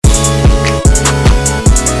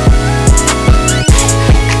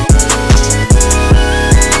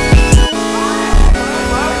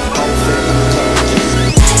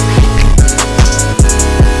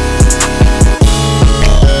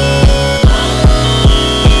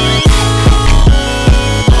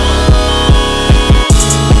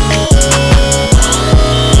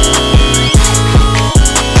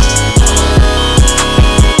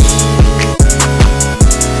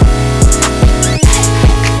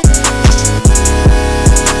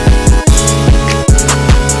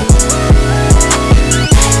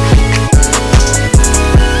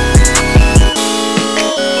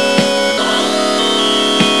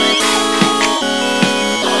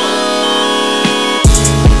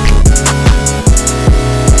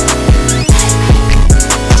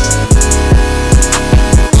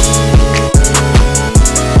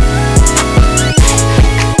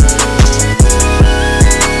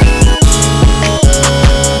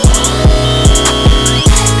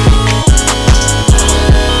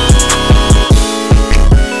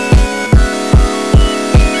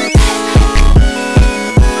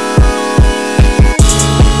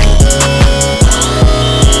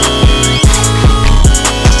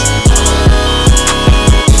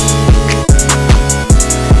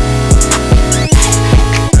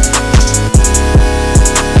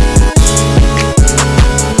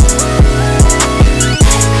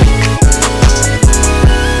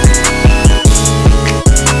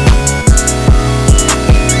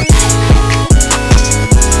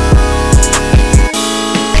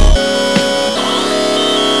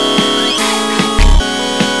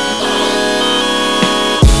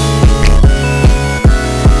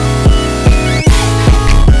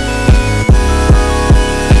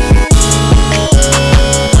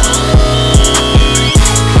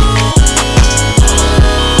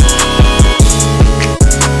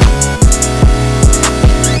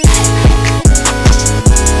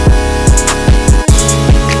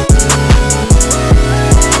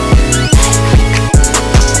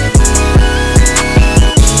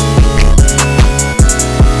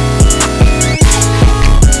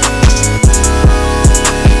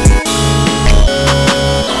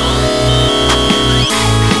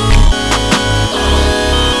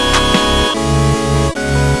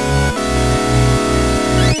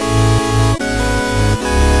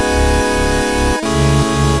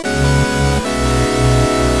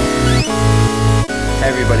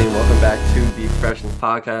Expressions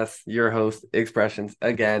podcast, your host, Expressions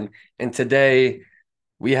again. And today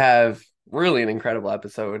we have really an incredible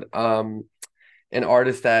episode. An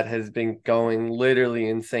artist that has been going literally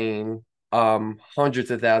insane, hundreds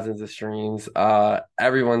of thousands of streams.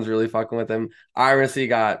 Everyone's really fucking with him. I honestly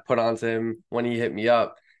got put onto him when he hit me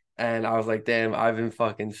up, and I was like, damn, I've been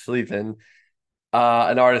fucking sleeping.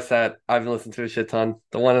 An artist that I've been listening to a shit ton,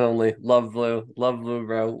 the one and only Love Blue. Love Blue,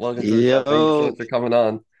 bro. Welcome to the show. Thank you so Yo, much for coming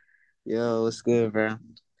on. yo, what's good, bro?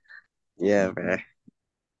 Yeah, bro.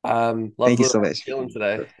 Love Thank you Blue, so how we much feeling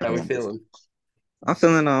today? for How we coming on this. feeling? I'm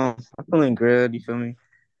feeling good. You feel me?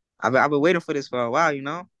 I've been waiting for this for a while.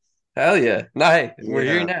 Hell yeah. No, hey, we're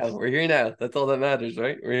here Yeah, now. We're here now. That's all that matters,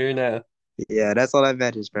 right? We're here now. yeah. That's all that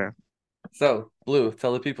matters, bro. So, Blue,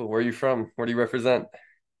 tell the people where you from? Where do you represent?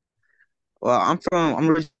 Well, I'm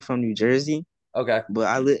originally from New Jersey, Okay. but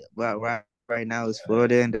I live, but right now is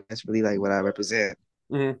Florida, and that's really like what I represent.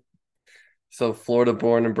 hmm So, Florida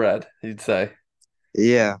born and bred, you'd say.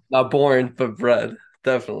 Yeah, Not born, but bred.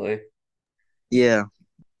 Definitely. yeah.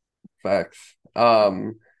 Facts.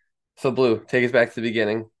 So Blue, take us back to the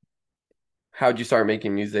beginning. How'd you start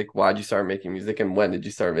making music? Why'd you start making music? And when did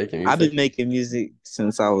you start making I've music? been making music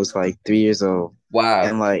since I was like 3 years old, Wow.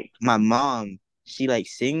 and like my mom, she like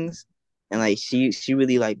sings, and like she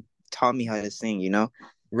really like taught me how to sing. And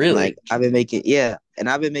Really? like I've been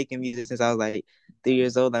making music since I was like 3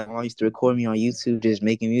 years old. Like my mom used to record me on YouTube just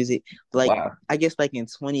making music. But like Wow. I guess like in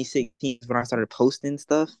 2016 is when I started posting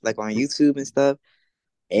stuff like on YouTube and stuff.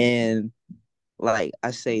 And like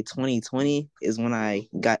I say 2020 is when I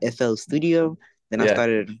got FL Studio. Then Yeah.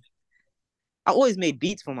 I always made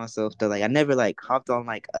beats for myself though. Like I never like hopped on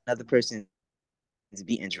like another person's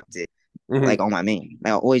beat and dropped it like hmm on my main.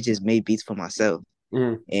 Like I always just made beats for myself.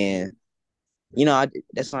 hmm And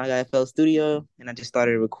that's when I got FL Studio and I just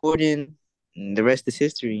started recording. And the rest is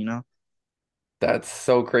history. That's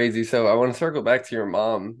so crazy. So I want to circle back to your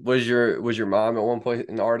mom. Was your mom at one point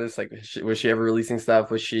an artist? Like, was she ever releasing stuff?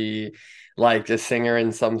 Was she like a singer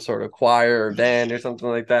in some sort of choir or band or something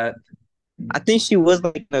like that? I think she was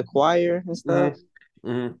like in a choir and stuff, hmm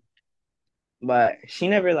hmm but she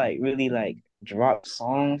never like really like dropped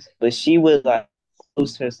songs. But she would like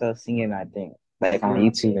post herself singing, I think, like on hmm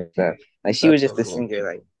YouTube and stuff. Like she was That's so just a cool. singer.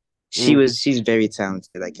 Like Mm. she's very talented,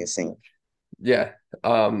 like can sing. Yeah.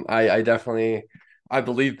 I definitely I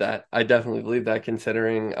believe that. I definitely believe that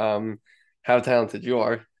considering how talented you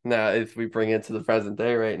are. Now, if we bring it to the present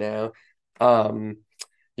day right now, um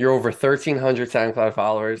you're over 1,300 SoundCloud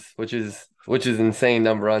followers, which is insane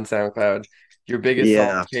number on SoundCloud. Your biggest song,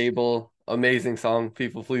 Yeah, Cable, amazing song.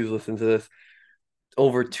 People, please listen to this.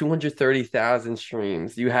 Over 230,000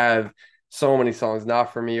 streams. You have so many songs.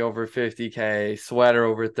 Not For Me over 50K, Sweater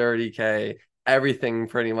over 30K. Everything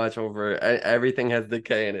pretty much over. Everything has the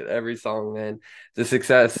K in it. Every song, man. The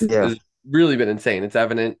success yeah, has really been insane. It's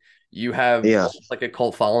evident you have yeah, almost like a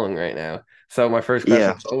cult following right now. So my first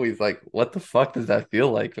question yeah. is always like, what the fuck does that feel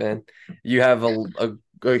like, man? You have a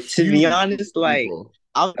To be huge group honest, of like people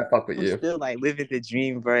I'm, that fuck with I'm you. still like living the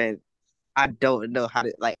dream, bro. And I don't know how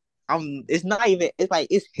to like. It's not even. It's like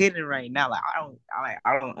it's hidden right now. Like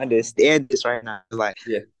I don't understand this right now. Like,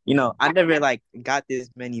 Yeah. I never like got this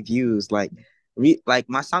many views. Like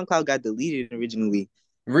my SoundCloud got deleted originally.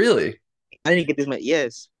 Really? I didn't get this much.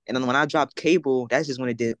 Yes, and then when I dropped Cable, that's just when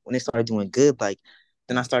it started doing good. Like,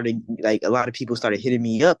 then I started like a lot of people started hitting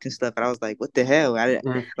me up and stuff, and I was like, what the hell?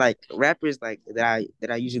 Mhm. Like rappers like that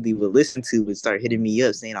I usually would listen to would start hitting me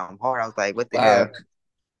up saying I'm hard. I was like, what the hell? Wow.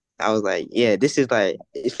 I was like, yeah, this is like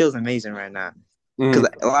it feels amazing right now because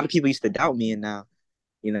Mhm. a lot of people used to doubt me, and now,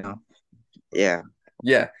 you know, yeah,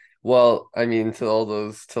 Yeah. Well, I mean, to all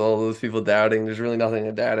those people doubting, there's really nothing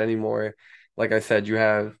to doubt anymore. Like I said, you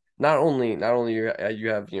have not only you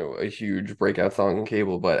have, a huge breakout song in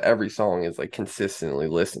Cable, but every song is like consistently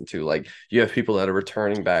listened to. Like you have people that are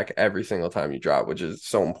returning back every single time you drop, which is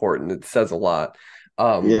so important. It says a lot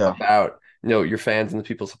yeah, about, your fans and the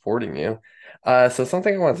people supporting you. So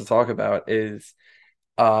something I wanted to talk about is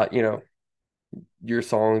uh, you know, your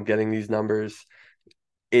song getting these numbers.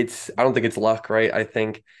 I don't think it's luck, right? I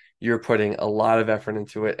think you're putting a lot of effort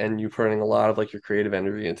into it and you're putting a lot of like your creative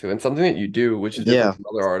energy into it. And something that you do, which is different yeah, from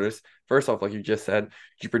other artists. First off, like you just said,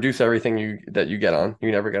 you produce everything that you get on.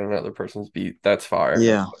 You never get on another person's beat. That's fire. That's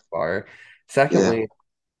yeah, fire. yeah, Secondly,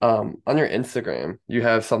 on your Instagram, you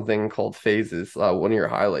have something called phases, one of your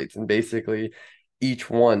highlights, and basically each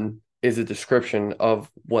one is a description of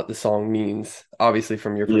what the song means, obviously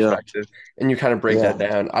from your yeah, perspective, and you kind of break yeah, that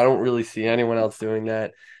down. I don't really see anyone else doing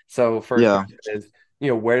that. So first yeah. question is,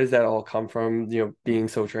 where does that all come from, being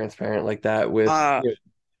so transparent like that with Uh,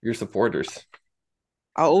 your supporters?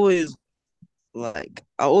 I always like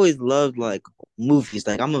I always loved like movies.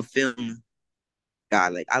 Like I'm a film guy.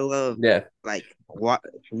 Like I love Yeah. like what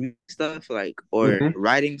stuff like or Hmm.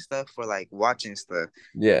 writing stuff or like watching stuff.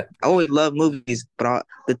 Yeah. I always love movies, but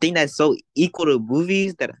the thing that's so equal to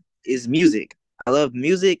movies that is music. I love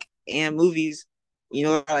music and movies. You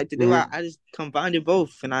know what I like to do? Hmm. I just combined it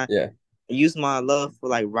both, and I Yeah. use my love for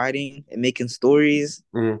like writing and making stories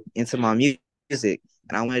Hmm. into my music,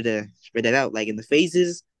 and I wanted to spread that out. Like in the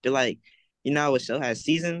phases, they're like, you know, how a show has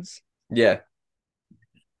seasons. Yeah.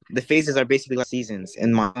 The phases are basically like seasons,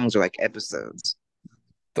 and my songs are like episodes.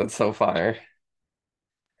 That's so fire.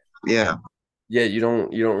 Yeah, Yeah, you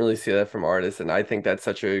don't really see that from artists, and I think that's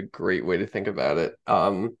such a great way to think about it.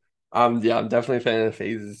 Yeah, I'm definitely a fan of the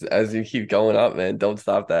phases as you keep going up, man. Don't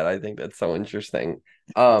stop that. I think that's so interesting.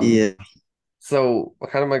 Um, yeah. so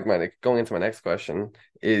kind of like going into my next question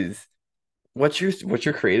is what's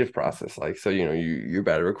your creative process like? So, you're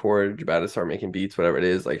about to record, you're about to start making beats, whatever it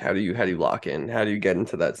is. Like, how do you lock in? How do you get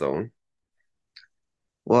into that zone?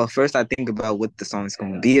 Well, first I think about what the song is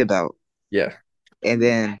going to be about, Yeah. and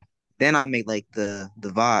then I make like the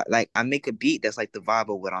vibe. Like I make a beat that's like the vibe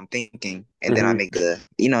of what I'm thinking, and then I Hmm. make then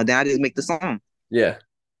I just make the song Yeah.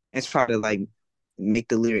 and try to like make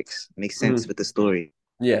the lyrics make Hmm. sense with the story.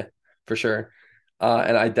 Yeah, for sure.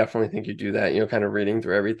 And I definitely think you do that, kind of reading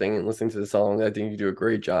through everything and listening to the song. I think you do a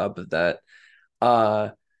great job of that.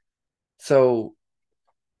 Uh, so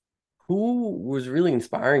who was really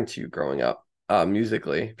inspiring to you growing up,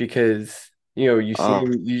 musically? Because, Oh,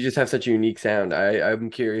 you just have such a unique sound. I'm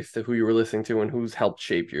curious to who you were listening to and who's helped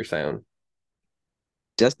shape your sound.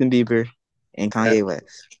 Justin Bieber and Yeah. Kanye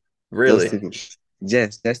West. Those Really? two people.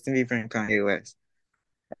 Yes, Justin Bieber and Kanye West.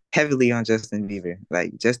 Heavily on Justin Bieber.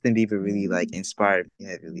 Like Justin Bieber really like inspired me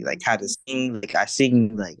heavily. Like how to sing. Like I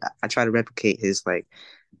sing. Like I try to replicate his like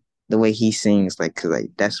the way he sings. Like cause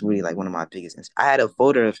like that's really like one of my biggest. I had a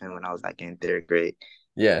photo of him when I was like in third grade.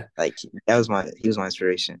 Yeah. Like that was he was my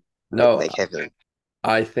inspiration. No, Like heavily.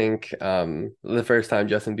 I think the first time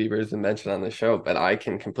Justin Bieber has been mentioned on the show, but I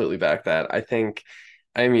can completely back that.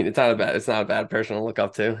 I mean, it's not a bad person to look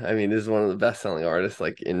up to. I mean, this is one of the best-selling artists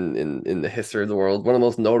like in the history of the world, one of the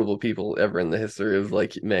most notable people ever in the history of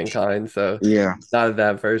like mankind. So, Yeah. not a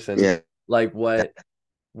bad person. Yeah. Like what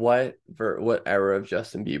era of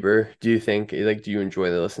Justin Bieber do you think like do you enjoy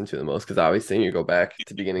to listen to the most? Because obviously you go back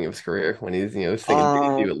to the beginning of his career when he's singing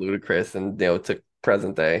Daisy Um, with Ludacris and to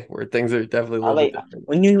present day where things are definitely a I little bit like different.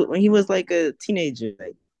 when he was like a teenager,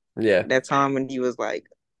 like Yeah. that time when he was like,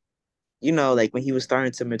 like when he was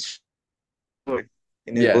starting to mature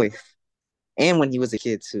in his Yeah. voice, and when he was a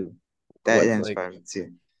kid too. That What's like inspired me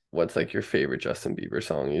too. what's like your favorite Justin Bieber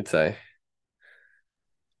song, you'd say?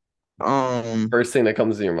 Um, First thing that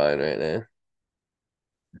comes to your mind right now.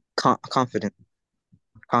 confident.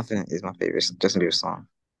 Confident is my favorite Justin Bieber song.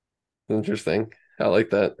 Interesting. I like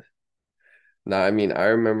that. No, I mean I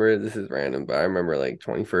remember this is random, but I remember like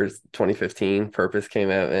 2015, Purpose came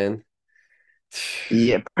out, man.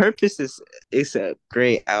 Yeah, Purpose is a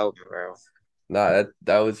great album, bro. Nah,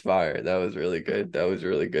 that was fire. That was really good. That was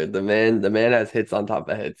really good. The man has hits on top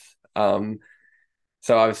of hits.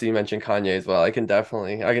 So obviously you mentioned Kanye as well. I can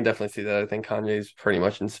definitely see that. I think Kanye's pretty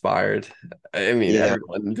much inspired. I mean Yeah,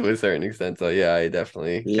 everyone to a certain extent. So yeah, I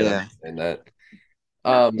definitely can yeah, understand that.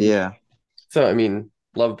 Um, yeah, so I mean,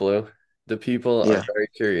 Love Blue. The people are yeah. very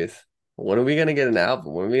curious. When are we gonna get an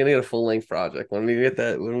album? When are we gonna get a full length project? When are we gonna get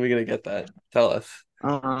that? When are we gonna get that? Tell us.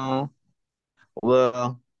 Um,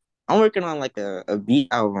 well, I'm working on like a beat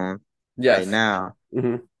album right Yes. now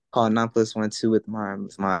Hmm. called 9+1 2 with my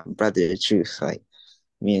brother Truth. Like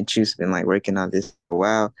me and Truth's been like working on this for a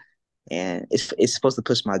while, and it's supposed to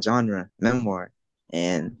push my genre memoir,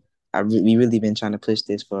 and we really been trying to push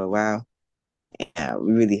this for a while, and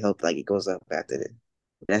we really hope like it goes up after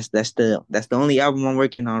this. That's the only album I'm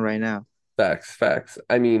working on right now. Facts, facts.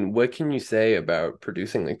 I mean, what can you say about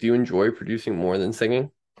producing? Like, do you enjoy producing more than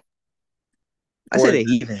singing? I Or said is it it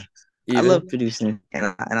even. I love even? producing and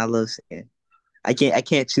I love singing. I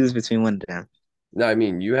can't choose between one of them. No, I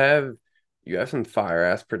mean, you have some fire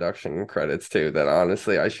ass production credits too that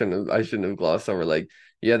honestly I shouldn't have glossed over. Like,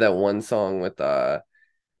 you had that one song with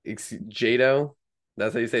Jado.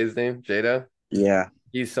 That's how you say his name, Jado. Yeah,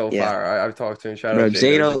 He's so yeah, fire. I've talked to him. Shout out bro.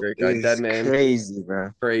 Jado. He's a Jado great guy. Dead is man, crazy,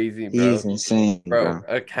 bro. crazy, He's bro. insane, Bro, bro.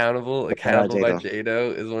 Accountable, Shout out Accountable by Jado.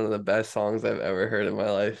 Jado is one of the best songs I've ever heard in my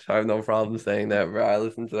life. I have no problem saying that, bro. I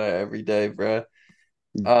listen to that every day, bro.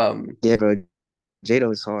 Um, Yeah, bro.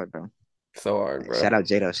 Jado is hard, bro. so hard, bro. Shout out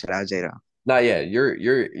Jado. Shout out Jado. Not yet.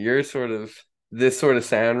 You're sort of. this sort of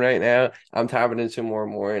sound right now, I'm tapping into more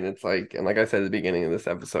and more, and it's like, and like I said at the beginning of this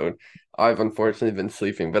episode, I've unfortunately been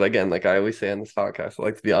sleeping. But again, like I always say on this podcast, I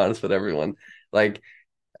like to be honest with everyone. Like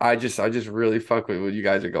I just really fuck with what you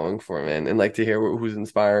guys are going for, man, and like to hear who's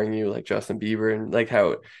inspiring you, like Justin Bieber, and like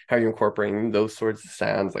how you're incorporating those sorts of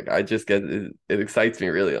sounds. Like I just get it, it excites me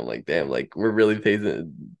really. I'm like, damn, like we're really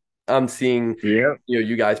paving. I'm seeing, Yep.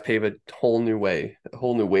 you guys pave a whole new way, a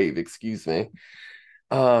whole new wave. Excuse me.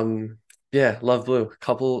 Um, yeah, Love Blue.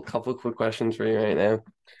 Couple quick questions for you right now.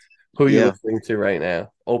 Who are you Yeah. listening to right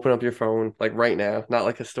now? Open up your phone, like right now, not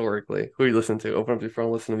like historically. Who are you listening to? Open up your phone,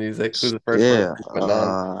 listen to music. Who's the first person Yeah. you're putting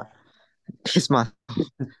on? It's my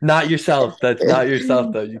Not yourself. That's not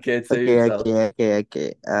yourself though. You can't say okay, yourself.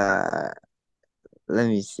 okay. Let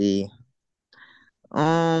me see.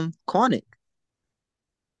 Quantic.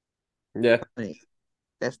 Yeah, Quantic.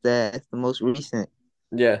 That's the most recent.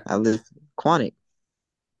 yeah. I live Quantic.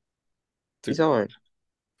 It's He's hard.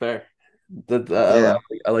 fair. Yeah.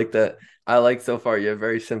 I like that. I like so far. You have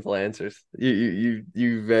very simple answers. You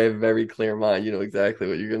very clear mind. You know exactly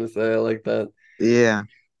what you're gonna say. I like that. Yeah.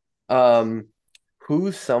 Um,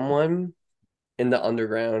 who's someone in the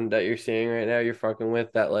underground that you're seeing right now? You're fucking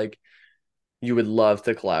with that like you would love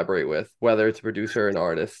to collaborate with, whether it's a producer or an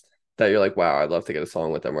artist that you're like, wow, I'd love to get a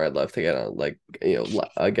song with them, or I'd love to get on like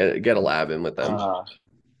get a lab in with them. Uh,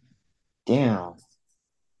 Damn.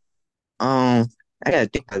 I gotta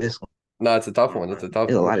think about this one. No, it's a tough one. It's a tough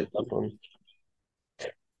There's a one. lot It's of. a tough one.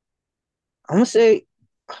 I'm gonna say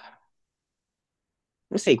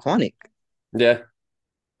Quantic. Yeah.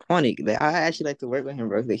 Quantic. Like, I actually like to work with him,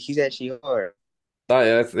 bro. Like, he's actually hard. No,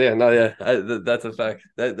 yeah, yeah, no, yeah. That's a fact.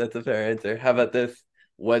 That's a fair answer. How about this?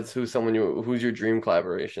 Who's your dream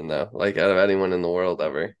collaboration though? Like out of anyone in the world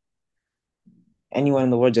ever? Anyone in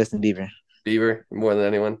the world, Justin Bieber, Bieber more than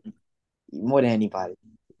anyone. more than anybody.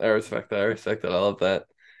 I respect that. I respect that. I love that.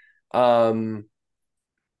 Um,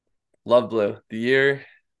 Love Blue. The year,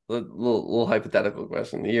 little hypothetical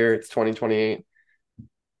question. The year it's 2028.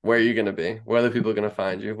 Where are you gonna be? Where are the people gonna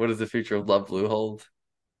find you? What does the future of Love Blue hold?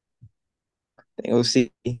 They gonna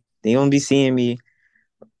see. They gonna be seeing me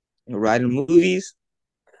writing movies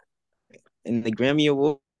in the Grammy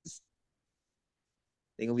Awards.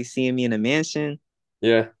 They gonna be seeing me in a mansion.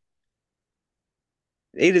 Yeah,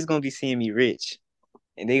 They just gonna be seeing me rich,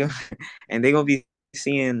 and they gonna and they gonna be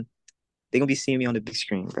seeing they gonna be seeing me on the big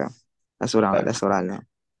screen, bro. That's what I. uh, That's what I know.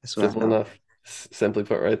 That's what I simple know. enough. Simply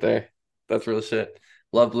put, right there. That's real shit.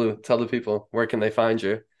 Love Blue. Tell the people where can they find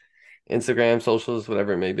you? Instagram, socials,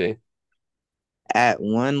 whatever it may be. At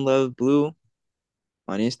One Love Blue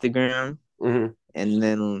on Instagram, Hmm. and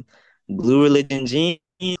then Blue Religion Gene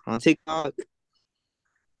on TikTok,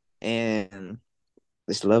 and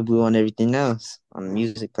just Love Blue on everything else on the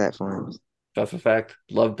music platforms. That's a fact.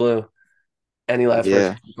 Love Blue. Any last words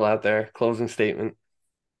Yeah. for people out there? Closing statement.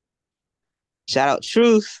 Shout out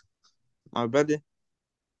Truth, my brother.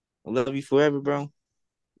 I love you forever, bro.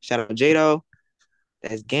 Shout out Jado.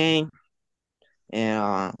 That's gang.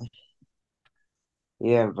 And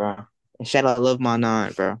yeah, bro. And shout out Love My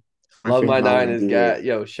Nine, bro. My Love friend My from Nine Island is Good. got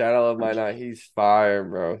yo, shout out Love My Nine. He's fire,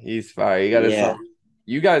 bro. He's fire. You got a Yeah. song.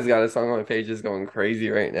 You guys got a song on my page is going crazy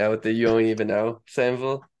right now with the You Don't Even Know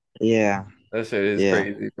sample. Yeah. That shit is Yeah.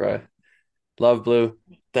 crazy, bro. Love Blue.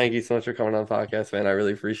 Thank you so much for coming on the podcast, man. I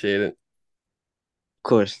really appreciate it. Of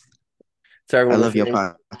course. To I everyone love your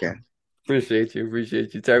listening, podcast. appreciate you.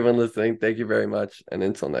 Appreciate you. To everyone listening, thank you very much. And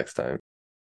until next time.